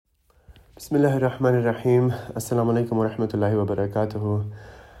Bismillahirrahmanirrahim. Assalamu alaikum wa rahmatullahi wa barakatuhu.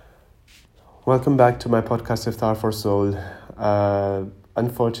 Welcome back to my podcast Iftar for Soul.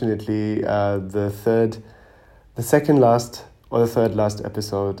 Unfortunately, the third last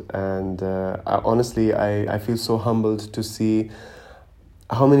episode, and honestly, I feel so humbled to see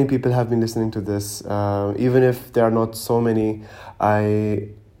how many people have been listening to this. Even if there are not so many,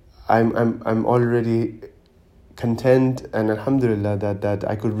 I'm already content and alhamdulillah that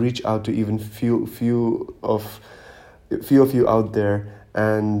I could reach out to even few of you out there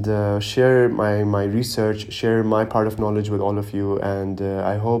and share my research, share my part of knowledge with all of you, and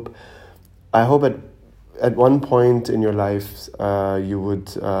I hope at one point in your life you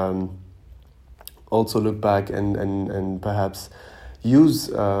would also look back and perhaps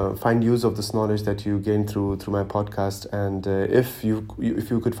find use of this knowledge that you gain through my podcast, and if you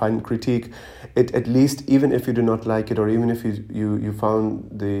could find critique it, at least, even if you do not like it, or even if you found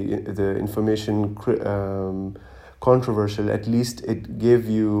the information controversial, at least it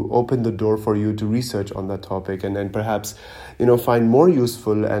opened the door for you to research on that topic and perhaps find more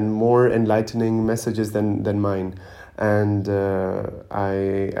useful and more enlightening messages than mine. And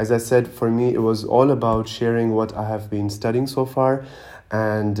as I said, for me, it was all about sharing what I have been studying so far.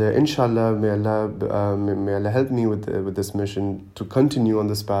 And inshallah, may Allah help me with this mission to continue on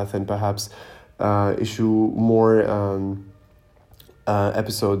this path and perhaps issue more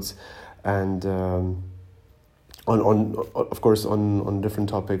episodes and on different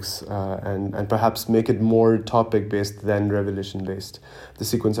topics and perhaps make it more topic based than revelation based, the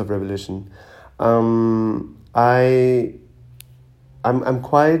sequence of revelation. I'm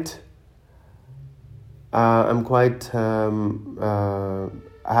quite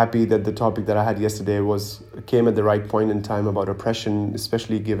happy that the topic that I had yesterday came at the right point in time about oppression,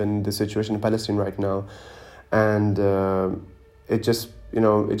 especially given the situation in Palestine right now, and it just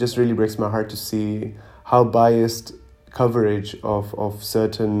really breaks my heart to see how biased coverage of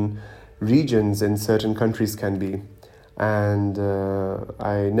certain regions in certain countries can be. And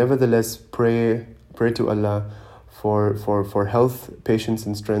I nevertheless pray to Allah for health, patience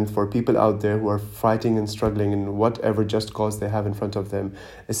and strength for people out there who are fighting and struggling in whatever just cause they have in front of them,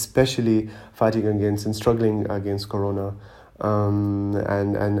 especially fighting against and struggling against Corona, and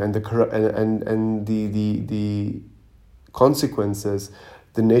the consequences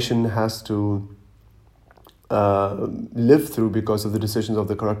the nation has to live through because of the decisions of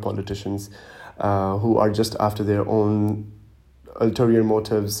the corrupt politicians, who are just after their own ulterior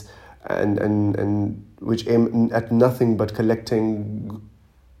motives and which aim at nothing but collecting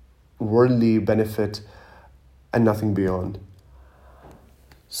worldly benefit and nothing beyond.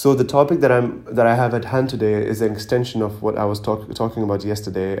 So the topic that I have at hand today is an extension of what I was talking about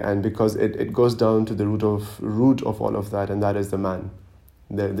yesterday, and because it goes down to the root of all of that, and that is the man,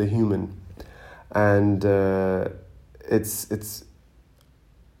 the human, and it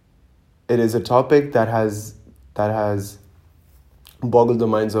is a topic that has boggled the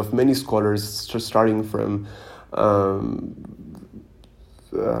minds of many scholars, starting from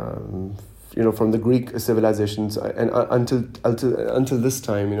from the Greek civilizations and until this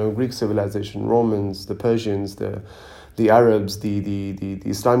time, Greek civilization, Romans, the Persians, the Arabs, the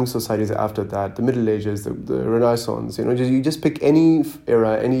Islamic societies after that, the Middle Ages, the Renaissance. You just pick any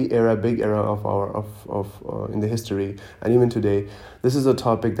era, big era of in the history, and even today, this is a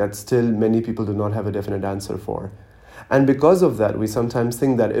topic that still many people do not have a definite answer for. And because of that, we sometimes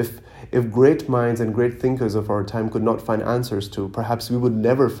think that if great minds and great thinkers of our time could not find answers to, perhaps we would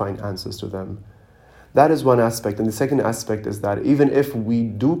never find answers to them. That is one aspect. And the second aspect is that even if we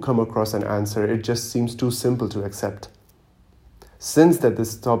do come across an answer, it just seems too simple to accept. Since that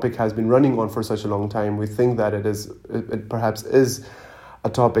this topic has been running on for such a long time, we think that it perhaps is a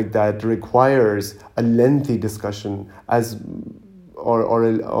topic that requires a lengthy discussion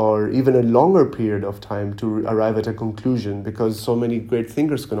or even a longer period of time to arrive at a conclusion, because so many great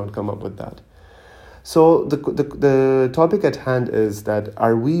thinkers cannot come up with that. So the topic at hand is that,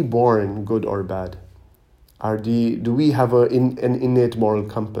 are we born good or bad? Do we have an innate moral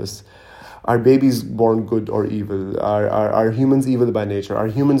compass? Are babies born good or evil? Are humans evil by nature? Are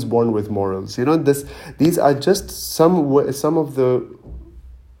humans born with morals? These are just some of the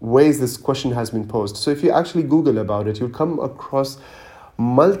ways this question has been posed. So if you actually Google about it, you'll come across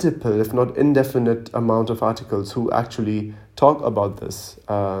multiple, if not indefinite, amount of articles who actually talk about this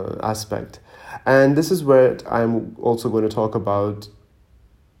aspect. And this is where I'm also going to talk about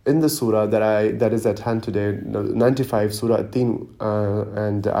in the surah that is at hand today, 95, Surah At-Tin,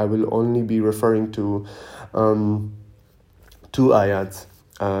 and I will only be referring to 2 ayats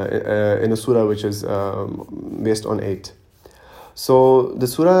in a surah which is based on 8. So the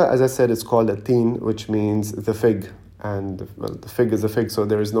surah, as I said, is called At-Tin, which means the fig. And well, the fig is a fig, so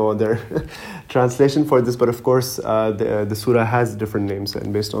there is no other translation for this. But of course, the surah has different names,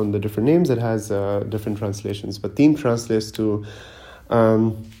 and based on the different names, it has different translations. But Tin translates to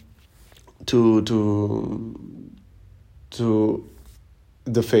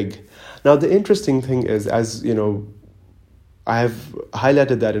the fig. Now, the interesting thing is, as you know, I have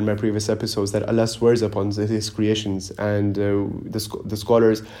highlighted that in my previous episodes, that Allah swears upon His creations, and the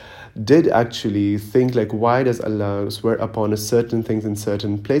scholars did actually think, like, why does Allah swear upon a certain things in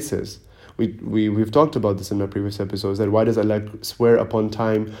certain places? We've talked about this in my previous episodes, that why does Allah swear upon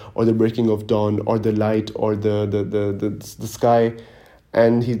time, or the breaking of dawn, or the light, or the sky,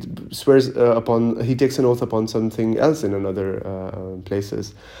 and He swears He takes an oath upon something else in another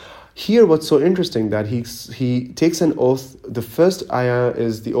places. Here, what's so interesting, that he takes an oath. The first ayah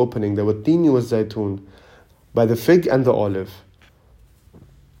is the opening, the Wat-Tini wa-Zaytun, by the fig and the olive.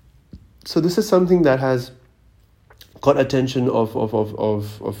 So this is something that has caught attention of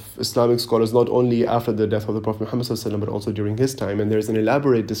Islamic scholars, not only after the death of the Prophet Muhammad ﷺ, but also during his time. And there's an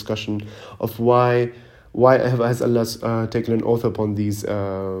elaborate discussion of why has Allah taken an oath upon these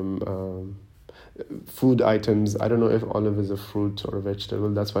food items. I don't know if olive is a fruit or a vegetable.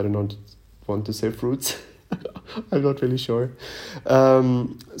 That's why I do not want to say fruits. I'm not really sure.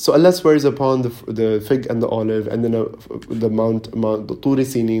 So Allah swears upon the fig and the olive, and then the Mount Turi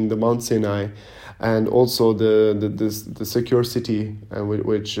Sinin, the Mount Sinai, and also the secure city,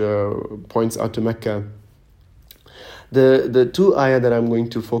 which points out to Mecca. The two ayah that I'm going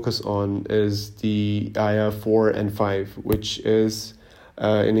to focus on is the ayah 4 and 5, which is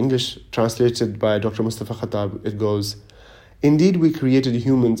in English translated by Dr. Mustafa Khattab. It goes, "Indeed, we created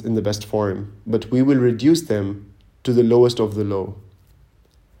humans in the best form, but we will reduce them to the lowest of the low."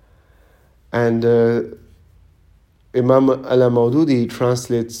 And Imam al-Maududi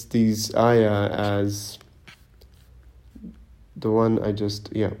translates these ayah as the one I just,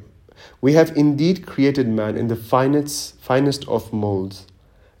 "We have indeed created man in the finest of molds.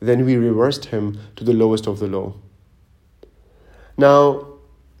 Then we reversed him to the lowest of the low." Now,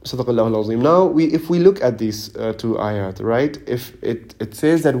 Sadaqallahu al-Azim. Now, if we look at these two ayat, right? If it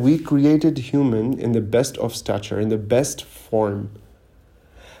says that we created human in the best of stature, in the best form.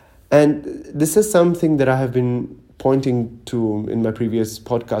 And this is something that I have been pointing to in my previous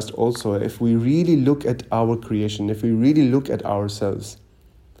podcast also. If we really look at our creation, if we really look at ourselves,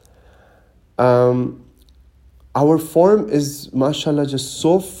 our form is, mashallah, just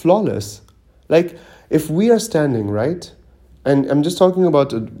so flawless. Like, if we are standing, right? And I'm just talking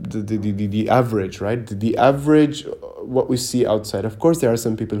about the average, right? The average, what we see outside. Of course, there are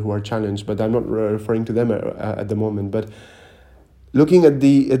some people who are challenged, but I'm not referring to them at the moment. But looking at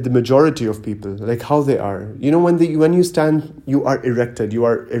the majority of people, like how they are. You know, when you stand, you are erected. You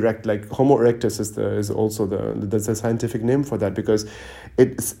are erect. Like Homo erectus is also that's a scientific name for that, because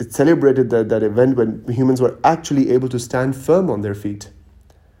it celebrated that event when humans were actually able to stand firm on their feet.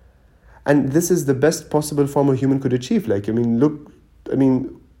 And this is the best possible form a human could achieve. Like, if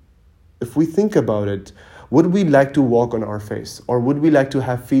we think about it, would we like to walk on our face? Or would we like to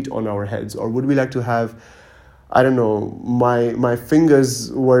have feet on our heads? Or would we like to have, I don't know, my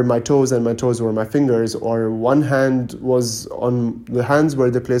fingers were my toes and my toes were my fingers? Or one hand was on, the hands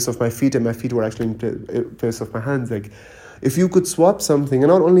were the place of my feet and my feet were actually in place of my hands. Like, if you could swap something,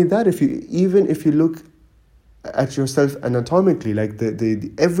 and not only that, if you look at yourself anatomically, like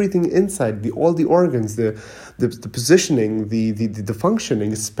the everything inside, all the organs, the positioning, the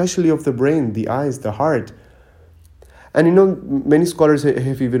functioning, especially of the brain, the eyes, the heart. And you know, many scholars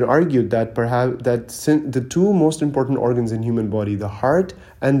have even argued that perhaps the two most important organs in human body, the heart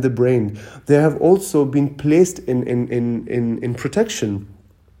and the brain, they have also been placed in protection.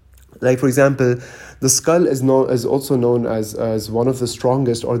 Like, for example, the skull is also known as one of the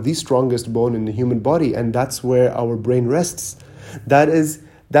strongest or the strongest bone in the human body, and that's where our brain rests. That is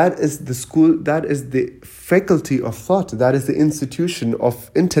the school, that is the faculty of thought, that is the institution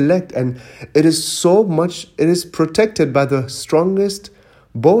of intellect, and it is protected by the strongest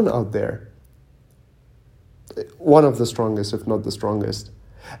bone out there. One of the strongest, if not the strongest.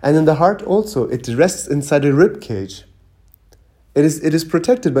 And in the heart also, it rests inside a rib cage. It is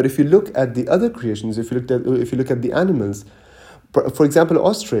protected, but if you look at the other creations, if you look at the animals, for example,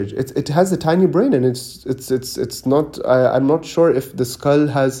 ostrich, it has a tiny brain, and it's not. I'm not sure if the skull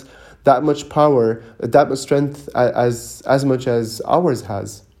has that much power, that much strength as much as ours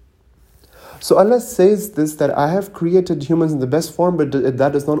has. So Allah says this, that I have created humans in the best form, but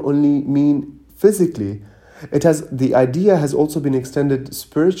that does not only mean physically. The idea has also been extended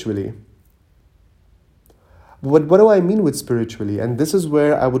spiritually. What do I mean with spiritually? And this is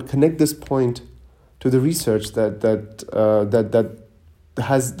where I would connect this point to the research that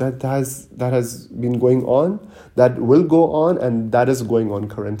has been going on, that will go on, and that is going on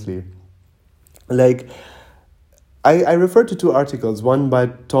currently. Like, I refer to two articles. One by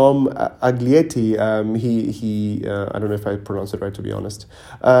Tom Aglietti. He I don't know if I pronounced it right, to be honest.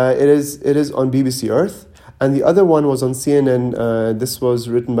 It is on BBC Earth, and the other one was on CNN. This was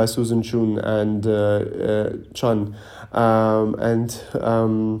written by Susan Chun and Chun,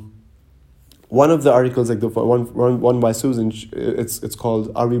 one of the articles, like the one by Susan, it's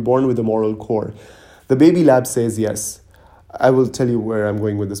called "Are We Born with a Moral Core?" The Baby Lab says yes. I will tell you where I'm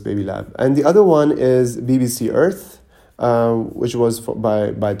going with this Baby Lab. And the other one is BBC Earth, which was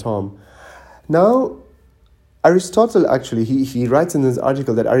by Tom. Now, Aristotle actually, he writes in this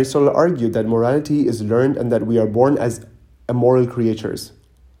article that Aristotle argued that morality is learned and that we are born as immoral creatures.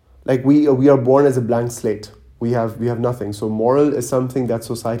 Like we are born as a blank slate. We have nothing. So moral is something that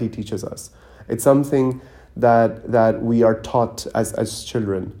society teaches us. It's something that we are taught as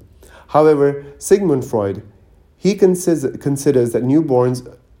children. However, Sigmund Freud, he considers that newborns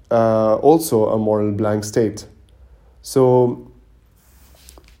also a moral blank state. So,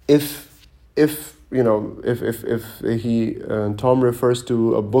 if Tom refers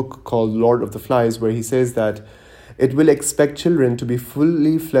to a book called Lord of the Flies, where he says that it will expect children to be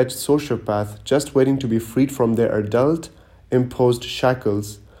fully fledged sociopaths just waiting to be freed from their adult imposed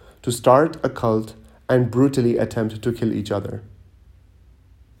shackles to start a cult and brutally attempt to kill each other.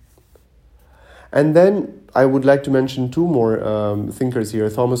 And then I would like to mention two more thinkers here,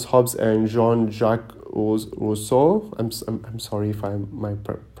 Thomas Hobbes and Jean-Jacques Rousseau. I'm sorry if my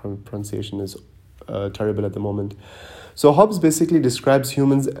pronunciation is terrible at the moment. So Hobbes basically describes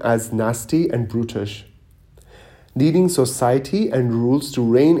humans as nasty and brutish, needing society and rules to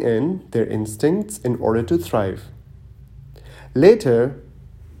rein in their instincts in order to thrive. Later,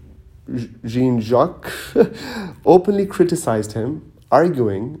 Jean-Jacques openly criticized him,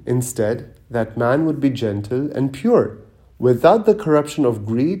 arguing instead that man would be gentle and pure, without the corruption of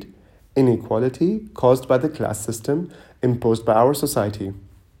greed, inequality caused by the class system imposed by our society.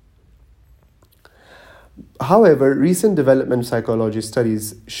 However, recent development psychology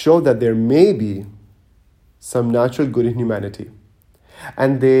studies show that there may be some natural good in humanity.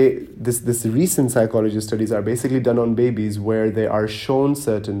 And this recent psychology studies are basically done on babies, where they are shown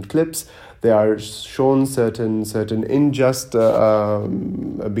certain clips, they are shown certain unjust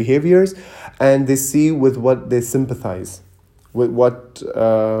behaviors, and they see with what they sympathize, with what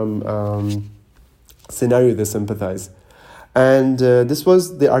scenario they sympathize. And this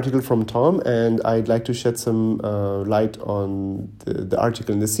was the article from Tom, and I'd like to shed some light on the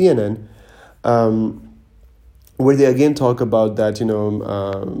article in the CNN, where they again talk about that,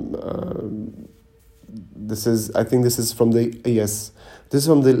 this is from the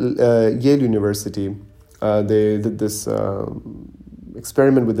Yale University. They did this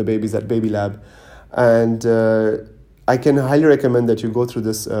experiment with the babies at Baby Lab, and I can highly recommend that you go through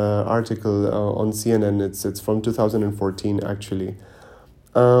this article on CNN. It's from 2014 actually.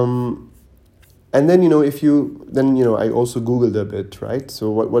 And then, I also Googled a bit, right? So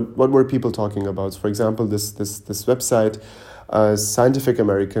what were people talking about? So for example, this website, Scientific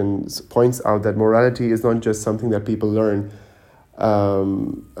American, points out that morality is not just something that people learn.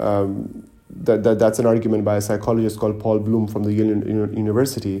 That's an argument by a psychologist called Paul Bloom from the Yale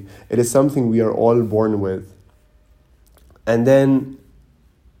University. It is something we are all born with. And then,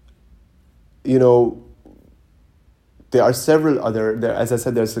 there are several other, as I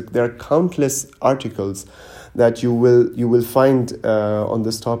said, there are countless articles that you will find on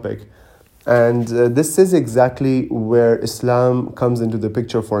this topic. And this is exactly where Islam comes into the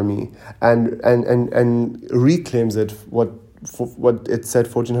picture for me, and reclaims it, what it said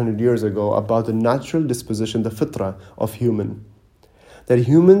 1400 years ago about the natural disposition, the fitra of human. That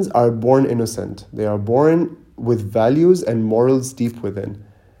humans are born innocent. They are born with values and morals deep within.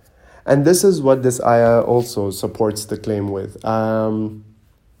 And this is what this ayah also supports the claim with,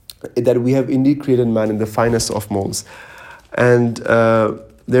 that we have indeed created man in the finest of molds. And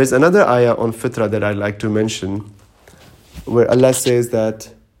there's another ayah on fitra that I'd like to mention, where Allah says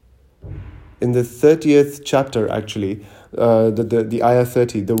that in the 30th chapter, actually, the ayah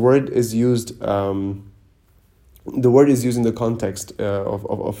 30, the word is used in the context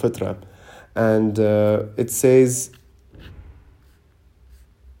of fitra. And it says,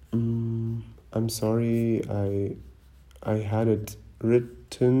 I'm sorry, I had it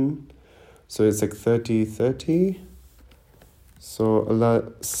written, so it's like 30. So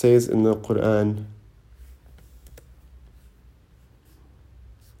Allah says in the Quran,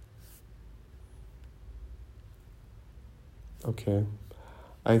 Okay.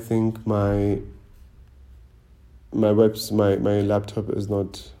 I think my laptop is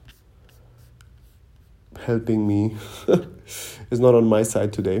not helping me. It's not on my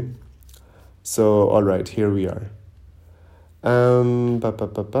side today. So all right, here we are.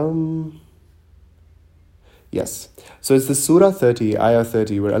 Yes. So it's the Surah 30, Ayah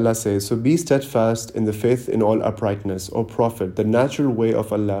 30, where Allah says, "So be steadfast in the faith in all uprightness, O Prophet, the natural way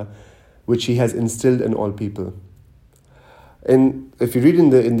of Allah, which He has instilled in all people." And if you read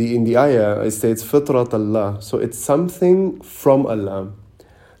in the ayah, it states "Fitrat Allah," so it's something from Allah.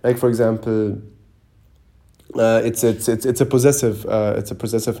 Like for example, it's a possessive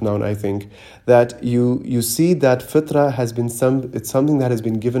noun. I think that you see that fitra has been it's something that has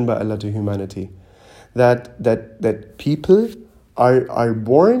been given by Allah to humanity. That people are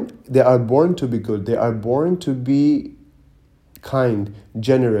born. They are born to be good. They are born to be kind,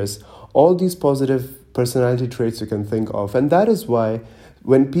 generous. All these positive personality traits you can think of. And that is why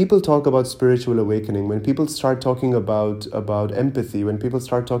when people talk about spiritual awakening, when people start talking about empathy, when people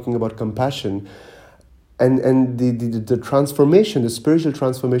start talking about compassion, and the transformation, the spiritual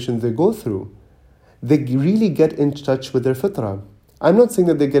transformation they go through, they really get in touch with their fitrah. I'm not saying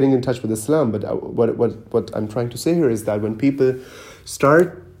that they're getting in touch with Islam, but what I'm trying to say here is that when people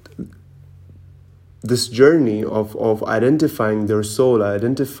start this journey of identifying their soul,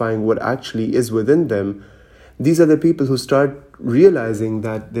 identifying what actually is within them, these are the people who start realizing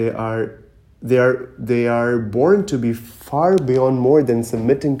that they are born to be far beyond more than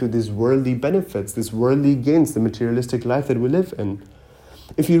submitting to these worldly benefits, these worldly gains, the materialistic life that we live in.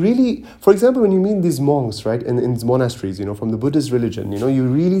 If you really, for example, when you meet these monks, right, in monasteries, from the Buddhist religion, you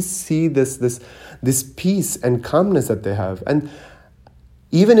really see this peace and calmness that they have. And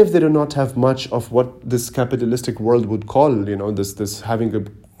even if they do not have much of what this capitalistic world would call, this having a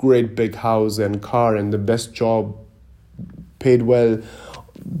great big house and car and the best job, paid well,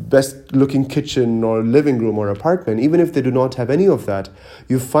 best looking kitchen or living room or apartment, even if they do not have any of that,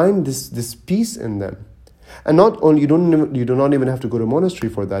 you find this peace in them. And not only, you do not even have to go to a monastery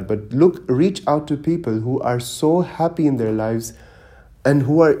for that, but reach out to people who are so happy in their lives and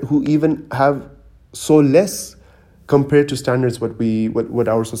who even have so less compared to standards what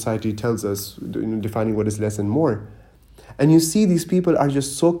our society tells us, defining what is less and more. And you see these people are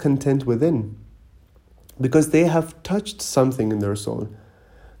just so content within because they have touched something in their soul.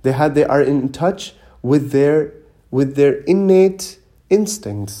 They are in touch with their innate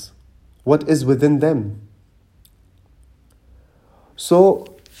instincts, what is within them. So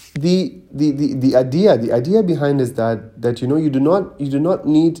the idea behind is that you do not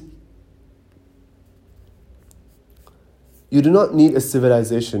need a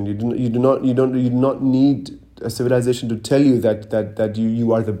civilization. You do not need a civilization to tell you that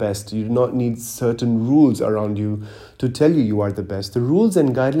you are the best. You do not need certain rules around you to tell you are the best. The rules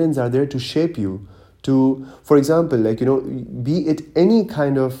and guidelines are there to shape you. To, for example, be it any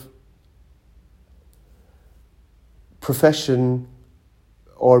kind of profession,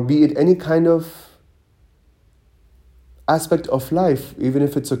 or be it any kind of aspect of life, even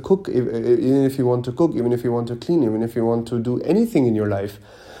if it's a cook, even if you want to cook, even if you want to clean, even if you want to do anything in your life,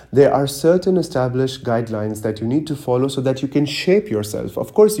 there are certain established guidelines that you need to follow so that you can shape yourself.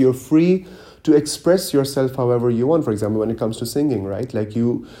 Of course, you're free to express yourself however you want. For example, when it comes to singing, right? Like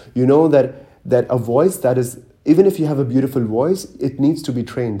you know that a voice that is, even if you have a beautiful voice, it needs to be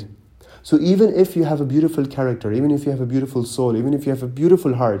trained. So even if you have a beautiful character, even if you have a beautiful soul, even if you have a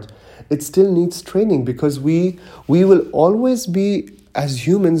beautiful heart, it still needs training, because we will always be, as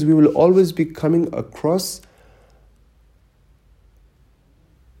humans, we will always be coming across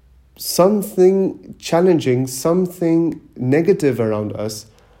something challenging, something negative around us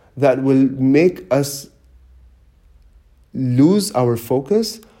that will make us lose our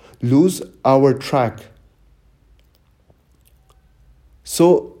focus, lose our track.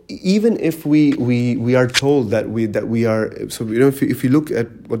 So even if we are told that we are, so if you look at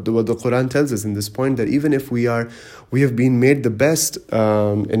what the Quran tells us in this point, that even if we have been made the best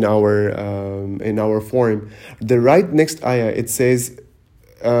in our form, the right next ayah, it says,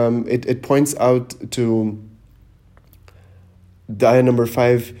 it points out to the ayah number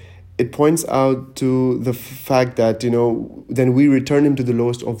 5. It points out to the fact that then we return him to the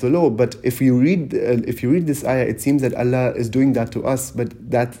lowest of the low. But if you read this ayah, it seems that Allah is doing that to us, but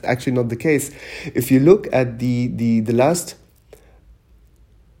that's actually not the case. If you look at the last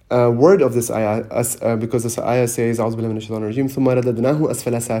word of this ayah, because this ayah says, "A'udhu billahi minash shaitanir rajim, thumma radadnahu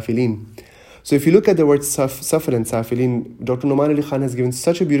asfala safilin." So if you look at the words safil and safilin, Dr. Nouman Ali Khan has given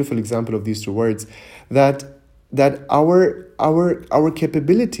such a beautiful example of these two words, that our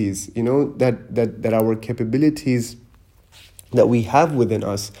capabilities, that our capabilities that we have within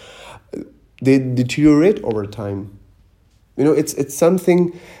us, they deteriorate over time. It's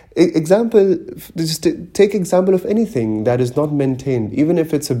something. Example, just take example of anything that is not maintained, even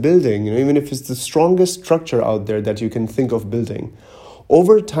if it's a building, even if it's the strongest structure out there that you can think of building.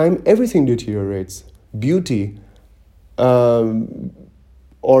 Over time, everything deteriorates. Beauty, or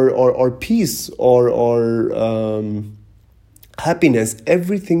peace, or happiness,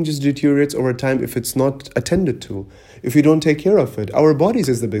 everything just deteriorates over time if it's not attended to, if you don't take care of it. Our bodies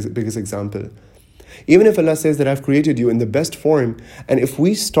is the biggest example. Even if Allah says that I've created you in the best form, and if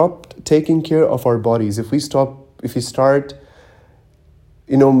we stop taking care of our bodies, if we start,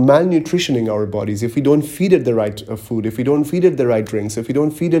 malnutritioning our bodies, if we don't feed it the right food, if we don't feed it the right drinks, if we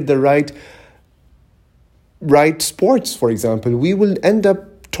don't feed it the right sports, for example, we will end up,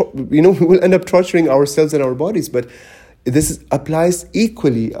 torturing ourselves and our bodies. But this applies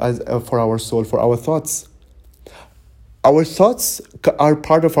equally as for our soul, for our thoughts. Our thoughts are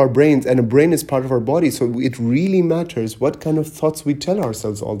part of our brains, and a brain is part of our body. So it really matters what kind of thoughts we tell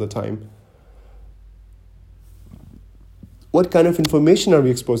ourselves all the time. What kind of information are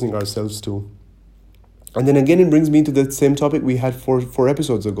we exposing ourselves to? And then again, it brings me to the same topic we had four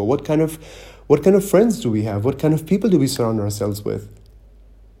episodes ago. What kind of friends do we have? What kind of people do we surround ourselves with?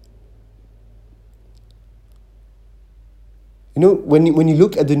 When you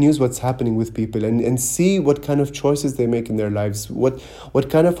look at the news, what's happening with people, and see what kind of choices they make in their lives, what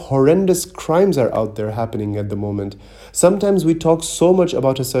kind of horrendous crimes are out there happening at the moment. Sometimes we talk so much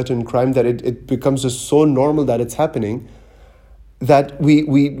about a certain crime that it becomes just so normal that it's happening, that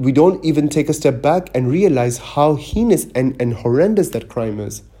we don't even take a step back and realize how heinous and horrendous that crime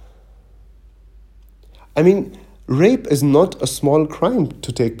is. I mean, rape is not a small crime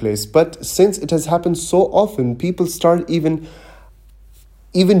to take place, but since it has happened so often, people start even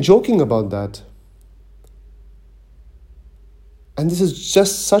joking about that. And this is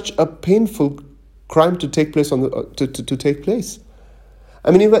just such a painful crime to take place to take place.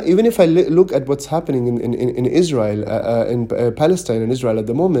 I mean, even if I look at what's happening in Israel, in Palestine and Israel at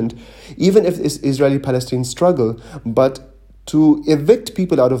the moment, even if Israeli-Palestine struggle, but to evict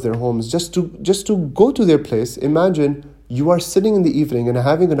people out of their homes, just to go to their place. Imagine you are sitting in the evening and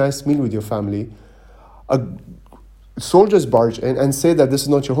having a nice meal with your family. A soldiers barge in and say that this is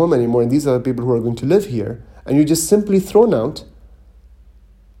not your home anymore, and these are the people who are going to live here, and you're just simply thrown out.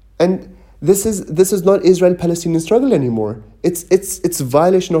 And this is not Israel-Palestinian struggle anymore. It's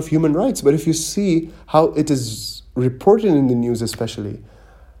violation of human rights. But if you see how it is reported in the news, especially,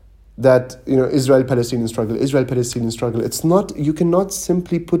 that Israel-Palestinian struggle, it's not, you cannot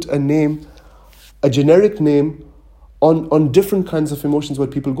simply put a generic name on different kinds of emotions what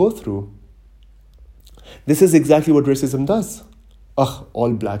people go through. This is exactly what racism does.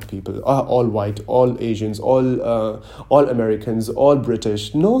 All black people, all white, all Asians, all Americans, all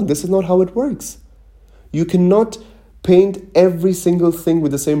British. No, this is not how it works. You cannot paint every single thing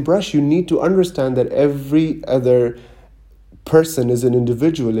with the same brush. You need to understand that every other person is an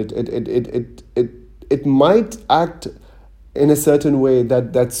individual. It might act in a certain way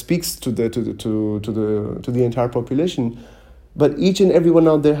that speaks to the entire population, but each and everyone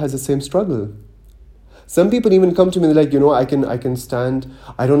out there has the same struggle. Some people even come to me like, I can stand.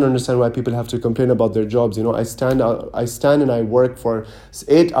 I don't understand why people have to complain about their jobs. I stand and I work for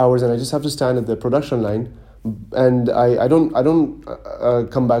 8 hours, and I just have to stand at the production line, and I don't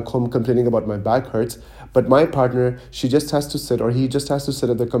come back home complaining about my back hurts. But my partner, she just has to sit, or he just has to sit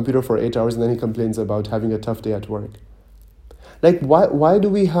at the computer for 8 hours, and then he complains about having a tough day at work. Like, why do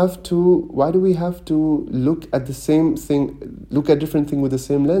we have to look at the same thing, look at different thing with the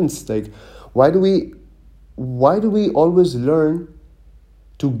same lens? Like, why do we always learn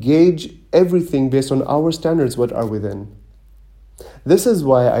to gauge everything based on our standards, what are within? This is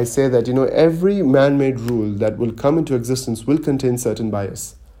why I say that, every man-made rule that will come into existence will contain certain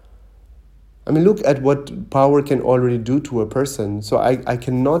bias. I mean, look at what power can already do to a person. So I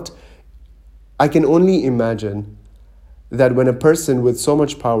can only imagine that when a person with so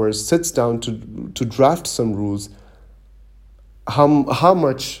much power sits down to draft some rules, how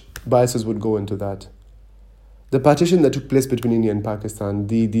much biases would go into that. The partition that took place between India and Pakistan,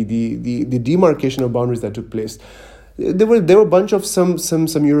 the demarcation of boundaries that took place. There were a bunch of some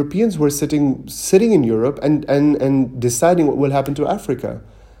Europeans who were sitting in Europe and deciding what will happen to Africa,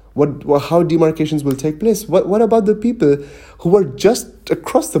 how demarcations will take place. What about the people who were just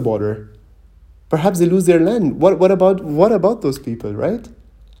across the border? Perhaps they lose their land. What about those people, right?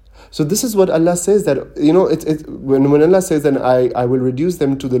 So this is what Allah says, that when Allah says that I will reduce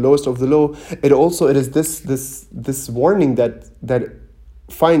them to the lowest of the low, it is this warning that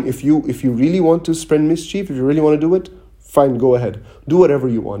fine, if you really want to spread mischief, if you really want to do it, fine, go ahead. Do whatever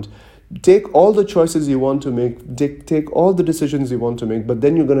you want. Take all the choices you want to make, take all the decisions you want to make, but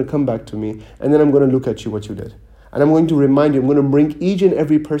then you're going to come back to me, and then I'm going to look at you what you did. And I'm going to remind you, I'm going to bring each and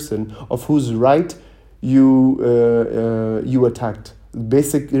every person of whose right you attacked,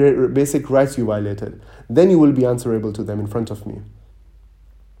 basic rights you violated. Then you will be answerable to them in front of me.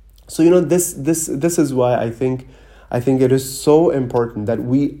 So this is why I think it is so important that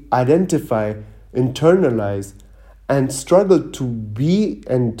we identify, internalize, and struggle to be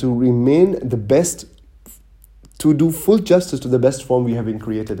and to remain the best, to do full justice to the best form we have been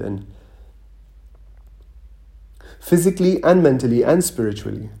created in, physically and mentally and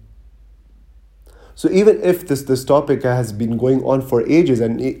spiritually. So even if this topic has been going on for ages,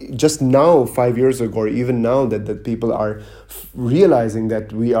 and just now, 5 years ago, or even now that people are realizing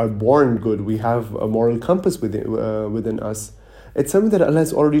that we are born good, we have a moral compass within us, it's something that Allah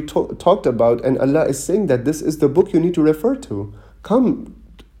has already talked about, and Allah is saying that this is the book you need to refer to. Come,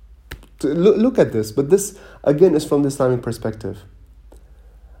 look at this. But this, again, is from the Islamic perspective.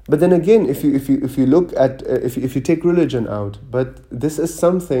 But then again, if you look at, if you take religion out, but this is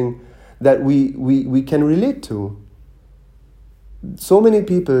something that we can relate to. So many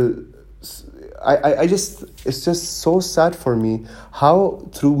people, it's just so sad for me how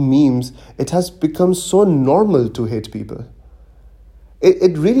through memes it has become so normal to hate people.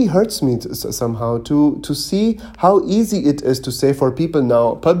 It really hurts me somehow to see how easy it is to say for people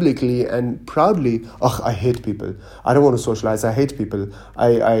now publicly and proudly, I hate people. I don't want to socialize. I hate people.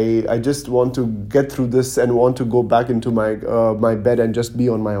 I just want to get through this and want to go back into my bed and just be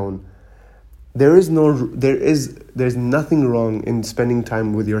on my own. There's nothing wrong in spending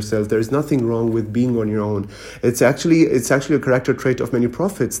time with yourself. There's nothing wrong with being on your own. It's actually a character trait of many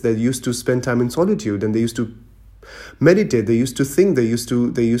prophets that used to spend time in solitude, and they used to meditate, they used to think, they used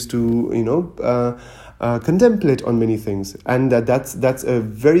to contemplate on many things. And that's a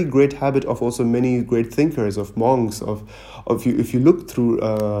very great habit of also many great thinkers, of monks, if you look through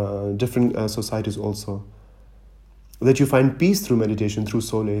different societies also, that you find peace through meditation, through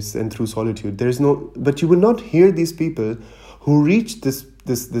solace, and through solitude. But you will not hear these people who reach this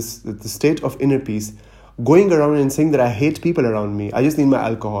state of inner peace going around and saying that I hate people around me. I just need my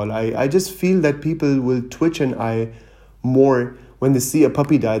alcohol. I just feel that people will twitch an eye more when they see a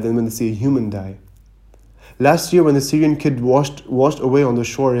puppy die than when they see a human die. Last year, when the Syrian kid washed away on the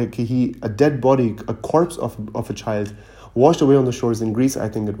shore, a dead body, a corpse of a child, washed away on the shores in Greece, I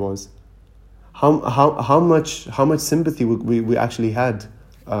think it was. How much sympathy we actually had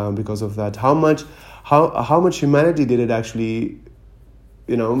because of that? How much humanity did it actually,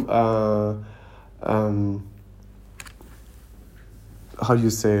 how do you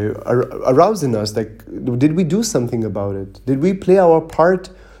say, arouse in us? Like, did we do something about it? Did we play our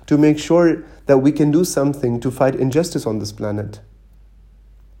part to make sure that we can do something to fight injustice on this planet?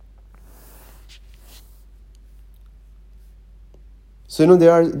 So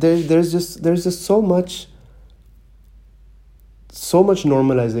there's just so much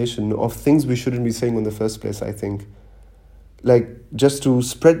normalization of things we shouldn't be saying in the first place, I think. Like, just to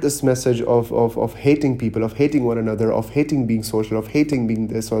spread this message of hating people, of hating one another, of hating being social, of hating being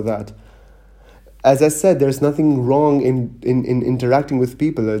this or that. As I said, there's nothing wrong in interacting with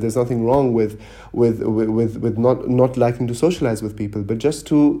people. There's nothing wrong with not liking to socialize with people. But just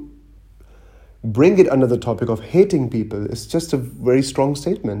to bring it under the topic of hating people is just a very strong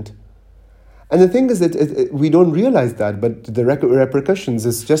statement. And the thing is that we don't realize that, but the repercussions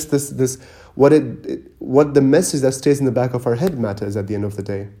is just this what the message that stays in the back of our head matters at the end of the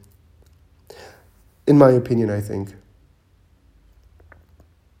day. In my opinion, I think.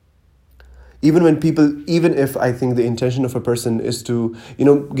 Even if I think the intention of a person is to,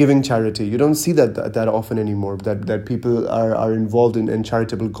 giving charity, you don't see that often anymore, that people are involved in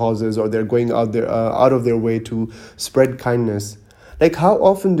charitable causes, or they're going out of their way to spread kindness. Like, how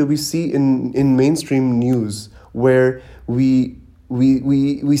often do we see in mainstream news where we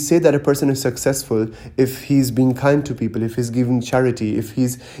say that a person is successful if he's being kind to people, if he's giving charity, if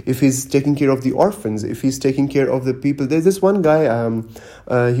he's taking care of the orphans, if he's taking care of the people. There's this one guy,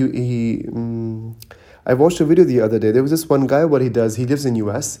 I watched a video the other day. There was this one guy, what he does, he lives in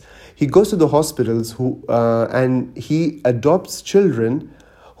US. He goes to the hospitals and he adopts children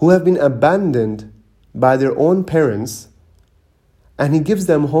who have been abandoned by their own parents, and he gives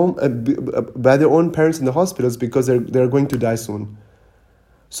them home by their own parents in the hospitals because they're going to die soon.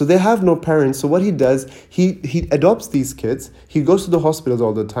 So they have no parents. So what he does, he adopts these kids. He goes to the hospitals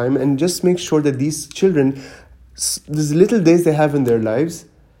all the time and just makes sure that these children, these little days they have in their lives,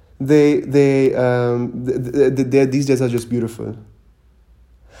 these days are just beautiful.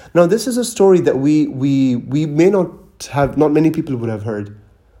 Now, this is a story that we may not not many people would have heard,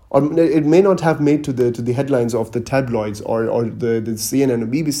 or it may not have made to the headlines of the tabloids or the CNN or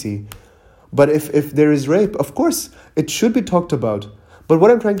BBC. But if there is rape, of course, it should be talked about. But what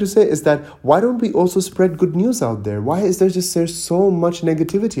I'm trying to say is that why don't we also spread good news out there? Why is there's so much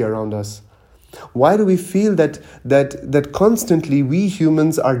negativity around us? Why do we feel that constantly we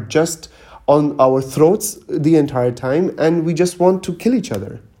humans are just on our throats the entire time and we just want to kill each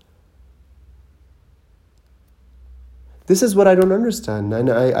other? This is what I don't understand, and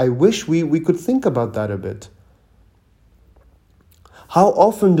I wish we could think about that a bit. How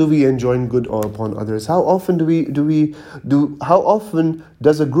often do we enjoin good upon others? How often how often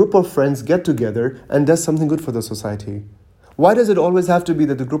does a group of friends get together and does something good for the society? Why does it always have to be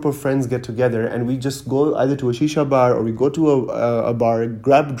that the group of friends get together and we just go either to a shisha bar or we go to a bar,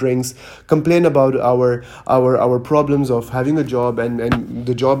 grab drinks, complain about our problems of having a job and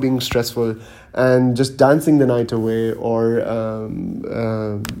the job being stressful, and just dancing the night away, or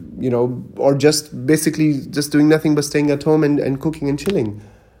or just basically just doing nothing but staying at home and cooking and chilling?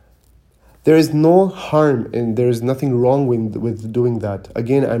 There is no harm in, there is nothing wrong with doing that.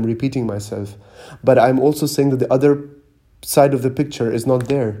 Again, I'm repeating myself, but I'm also saying that the other side of the picture is not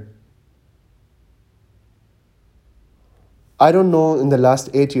there. I don't know in the last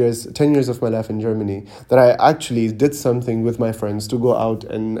 8 years, 10 years of my life in Germany that I actually did something with my friends to go out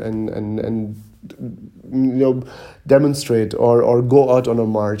and demonstrate or go out on a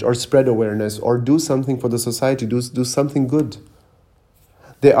march or spread awareness or do something for the society, do something good.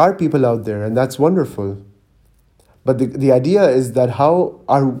 There are people out there, and that's wonderful. But the idea is that how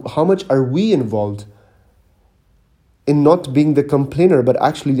much are we involved in not being the complainer, but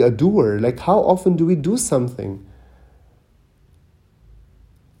actually a doer? Like, how often do we do something?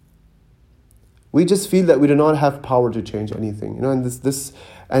 We just feel that we do not have power to change anything, and this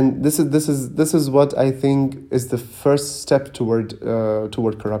is what I think is the first step toward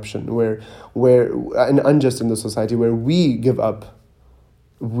corruption, where and unjust in the society, where we give up.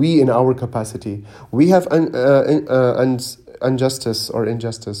 We, in our capacity, we have injustice,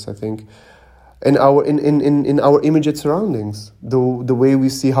 I think, in our immediate surroundings, the way we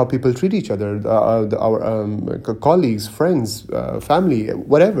see how people treat each other, our colleagues, friends, family,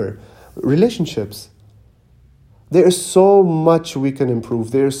 whatever, relationships. There is so much we can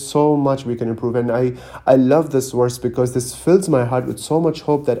improve. And I love this verse because this fills my heart with so much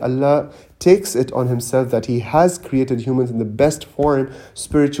hope that Allah takes it on himself that he has created humans in the best form,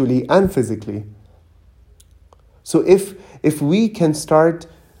 spiritually and physically. So if we can start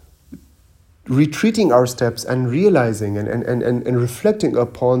retreating our steps and realizing and reflecting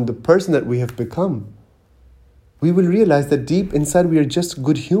upon the person that we have become, we will realize that deep inside we are just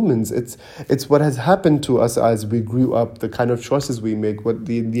good humans. It's what has happened to us as we grew up, the kind of choices we make, what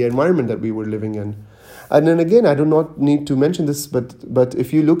the environment that we were living in. And then again, I do not need to mention this, but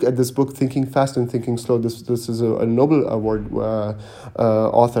if you look at this book, Thinking Fast and Thinking Slow, this is a Nobel Award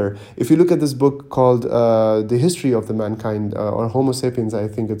author. If you look at this book called The History of the Mankind, or Homo Sapiens, I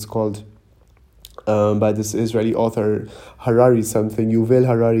think it's called, by this Israeli author, Yuval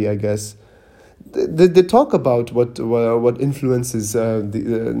Harari, I guess. They talk about what influences these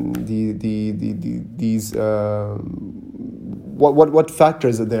what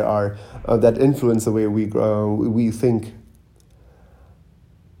factors that there are that influence the way we think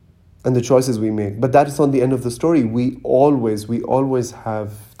and the choices we make. But that is not the end of the story. We always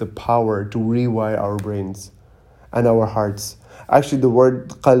have the power to rewire our brains and our hearts. Actually, the word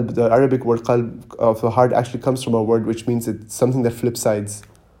qalb, the Arabic word qalb of the heart, actually comes from a word which means it's something that flips sides.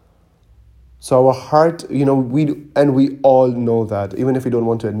 So our heart, we all know that, even if we don't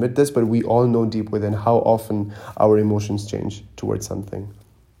want to admit this, but we all know deep within how often our emotions change towards something.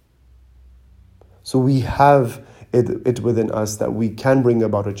 So we have it within us that we can bring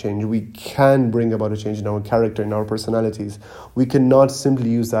about a change. We can bring about a change in our character, in our personalities. We cannot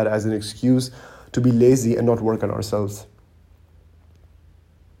simply use that as an excuse to be lazy and not work on ourselves.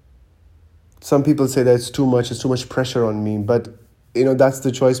 Some people say that it's too much pressure on me, but that's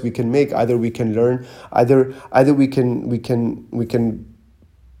the choice we can make. Either we can learn, either we can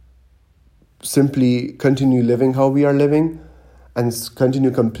simply continue living how we are living and continue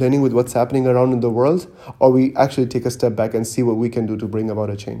complaining with what's happening around in the world, or we actually take a step back and see what we can do to bring about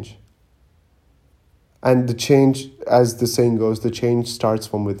a change. And the change, as the saying goes, the change starts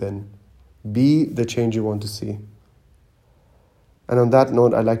from within. Be the change you want to see. And on that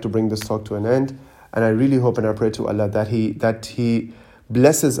note, I'd like to bring this talk to an end. And I really hope and I pray to Allah that He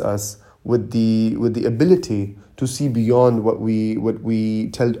blesses us with the ability to see beyond what we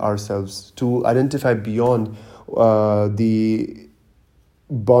tell ourselves, to identify beyond the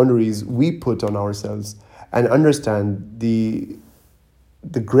boundaries we put on ourselves, and understand the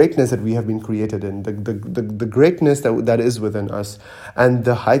greatness that we have been created in, the greatness that is within us, and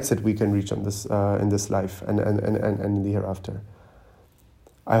the heights that we can reach on this in this life and in the hereafter.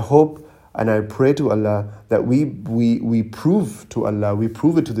 I hope and I pray to Allah that we prove to Allah, we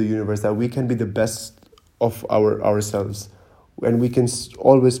prove it to the universe that we can be the best of ourselves, and we can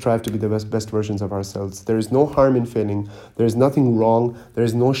always strive to be the best versions of ourselves. There is no harm in failing. There is nothing wrong. There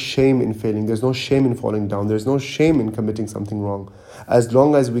is no shame in failing. There's no shame in falling down. There's no shame in committing something wrong. As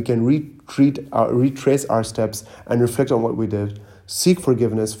long as we can retrace our steps and reflect on what we did, seek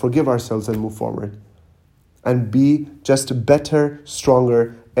forgiveness, forgive ourselves, and move forward. And be just better,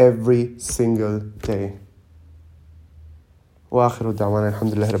 stronger every single day. وآخر دعوانا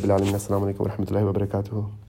الحمد لله رب العالمين. السلام عليكم ورحمة الله وبركاته.